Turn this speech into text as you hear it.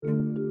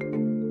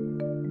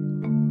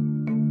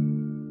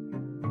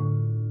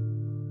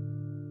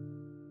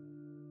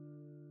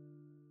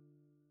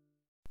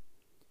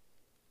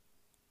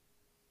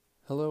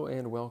Hello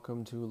and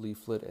welcome to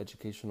Leaflet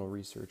Educational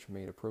Research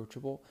Made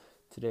Approachable.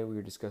 Today we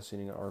are discussing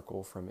an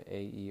article from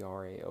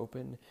AERA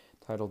Open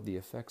titled The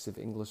Effects of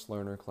English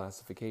Learner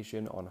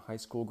Classification on High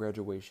School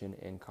Graduation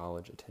and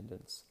College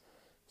Attendance.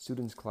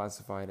 Students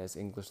classified as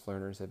English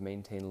learners have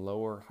maintained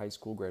lower high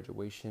school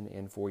graduation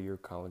and four-year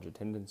college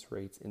attendance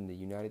rates in the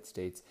United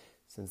States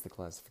since the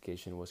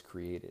classification was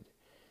created.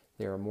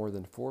 There are more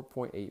than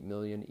 4.8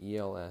 million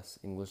ELS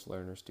English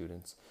learner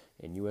students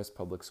in U.S.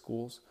 public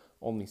schools.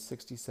 Only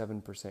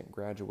 67%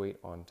 graduate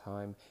on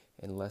time,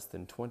 and less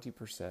than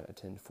 20%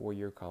 attend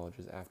four-year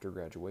colleges after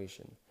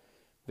graduation.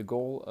 The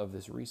goal of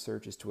this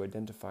research is to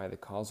identify the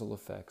causal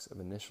effects of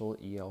initial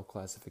EL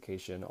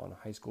classification on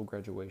high school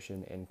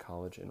graduation and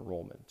college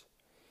enrollment.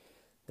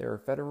 There are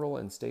federal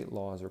and state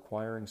laws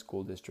requiring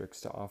school districts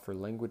to offer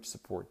language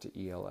support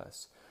to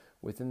ELS.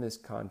 Within this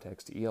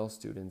context, EL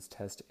students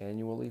test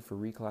annually for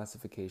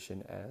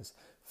reclassification as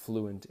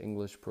Fluent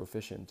English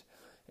Proficient.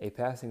 A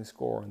passing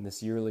score on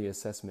this yearly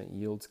assessment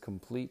yields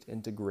complete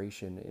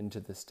integration into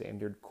the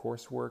standard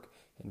coursework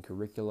and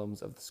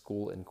curriculums of the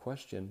school in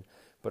question,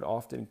 but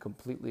often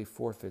completely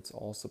forfeits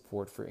all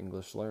support for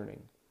English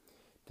learning.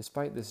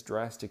 Despite this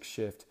drastic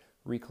shift,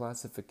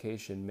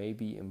 reclassification may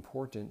be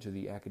important to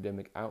the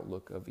academic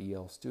outlook of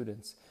EL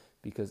students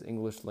because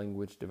English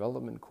language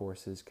development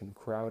courses can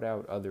crowd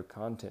out other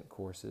content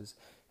courses,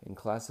 and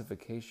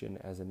classification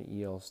as an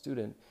EL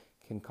student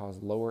can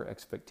cause lower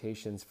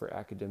expectations for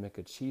academic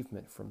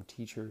achievement from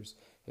teachers,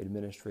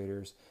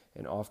 administrators,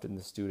 and often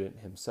the student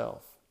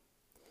himself.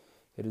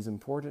 It is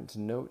important to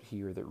note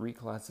here that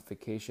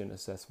reclassification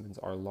assessments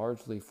are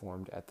largely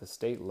formed at the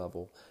state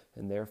level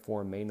and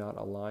therefore may not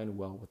align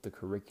well with the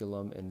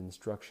curriculum and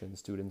instruction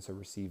students are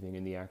receiving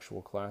in the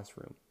actual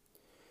classroom.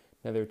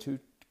 Now, there are two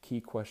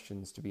key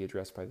questions to be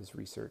addressed by this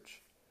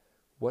research.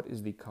 What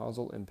is the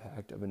causal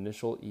impact of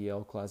initial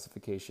EL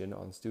classification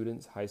on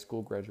students' high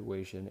school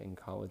graduation and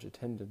college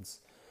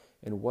attendance?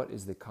 And what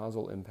is the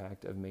causal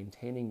impact of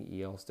maintaining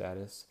EL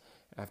status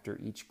after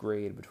each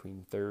grade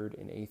between 3rd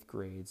and 8th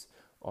grades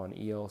on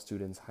EL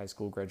students' high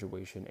school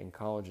graduation and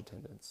college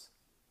attendance?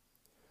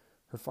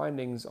 Her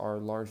findings are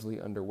largely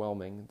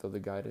underwhelming, though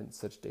the guidance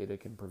such data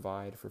can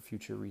provide for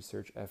future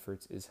research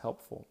efforts is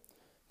helpful.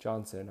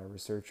 Johnson, a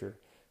researcher,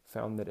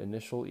 found that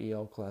initial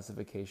EL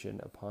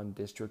classification upon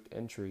district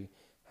entry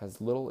has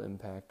little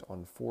impact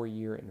on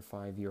 4-year and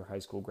 5-year high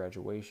school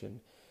graduation,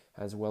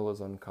 as well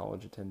as on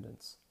college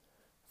attendance.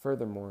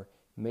 Furthermore,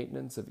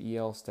 maintenance of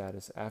EL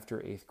status after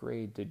 8th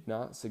grade did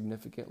not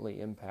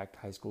significantly impact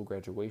high school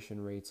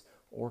graduation rates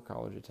or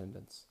college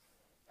attendance.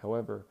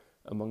 However,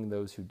 among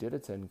those who did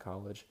attend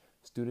college,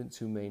 students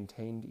who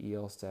maintained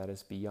EL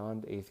status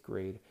beyond 8th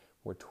grade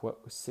were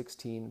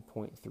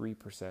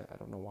 16.3%, I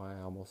don't know why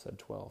I almost said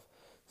 12,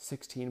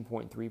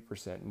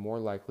 16.3% more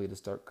likely to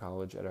start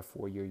college at a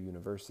 4-year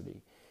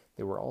university.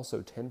 They were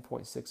also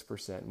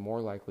 10.6%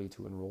 more likely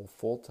to enroll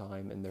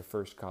full-time in their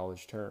first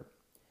college term.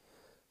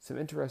 Some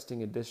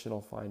interesting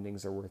additional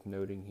findings are worth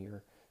noting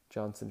here.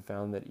 Johnson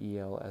found that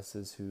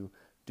ELSs who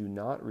do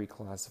not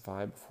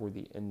reclassify before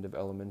the end of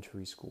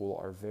elementary school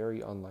are very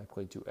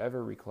unlikely to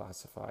ever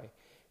reclassify,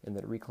 and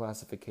that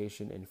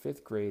reclassification in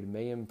 5th grade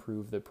may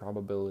improve the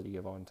probability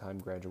of on-time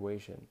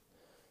graduation.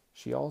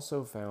 She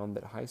also found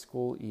that high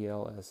school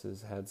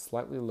ELSs had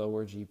slightly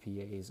lower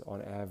GPAs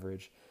on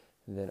average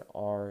than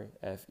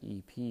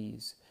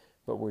RFEPs,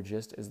 but were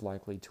just as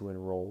likely to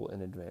enroll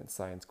in advanced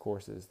science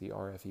courses, the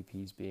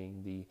RFEPs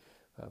being the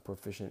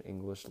Proficient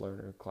English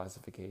Learner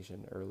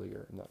classification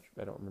earlier.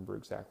 I don't remember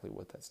exactly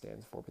what that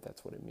stands for, but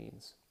that's what it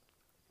means.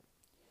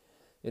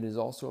 It is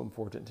also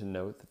important to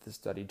note that the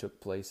study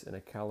took place in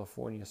a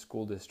California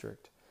school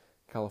district.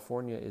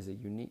 California is a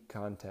unique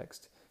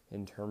context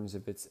in terms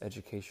of its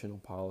educational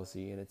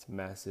policy and its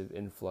massive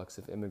influx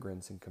of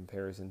immigrants in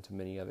comparison to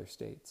many other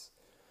states.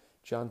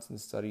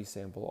 Johnson's study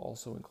sample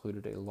also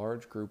included a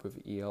large group of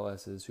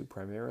ELSs who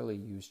primarily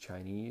use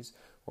Chinese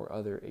or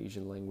other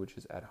Asian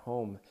languages at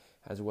home,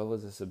 as well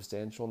as a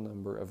substantial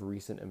number of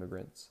recent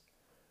immigrants.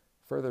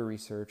 Further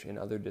research in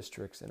other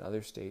districts and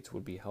other states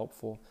would be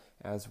helpful,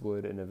 as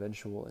would an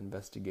eventual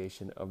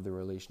investigation of the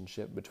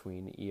relationship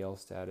between EL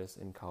status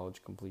and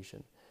college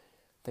completion.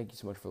 Thank you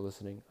so much for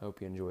listening. I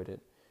hope you enjoyed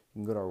it. You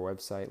can go to our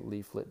website,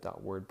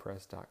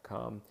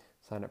 leaflet.wordpress.com,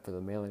 sign up for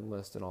the mailing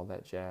list and all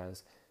that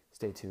jazz.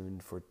 Stay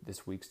tuned for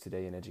this week's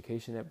Today in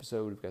Education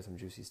episode. We've got some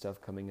juicy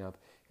stuff coming up.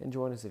 And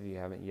join us if you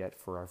haven't yet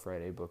for our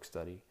Friday book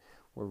study.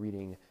 We're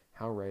reading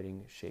How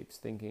Writing Shapes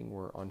Thinking.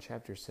 We're on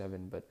chapter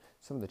 7, but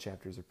some of the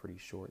chapters are pretty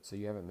short, so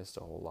you haven't missed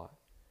a whole lot.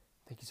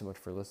 Thank you so much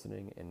for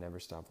listening, and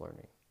never stop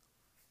learning.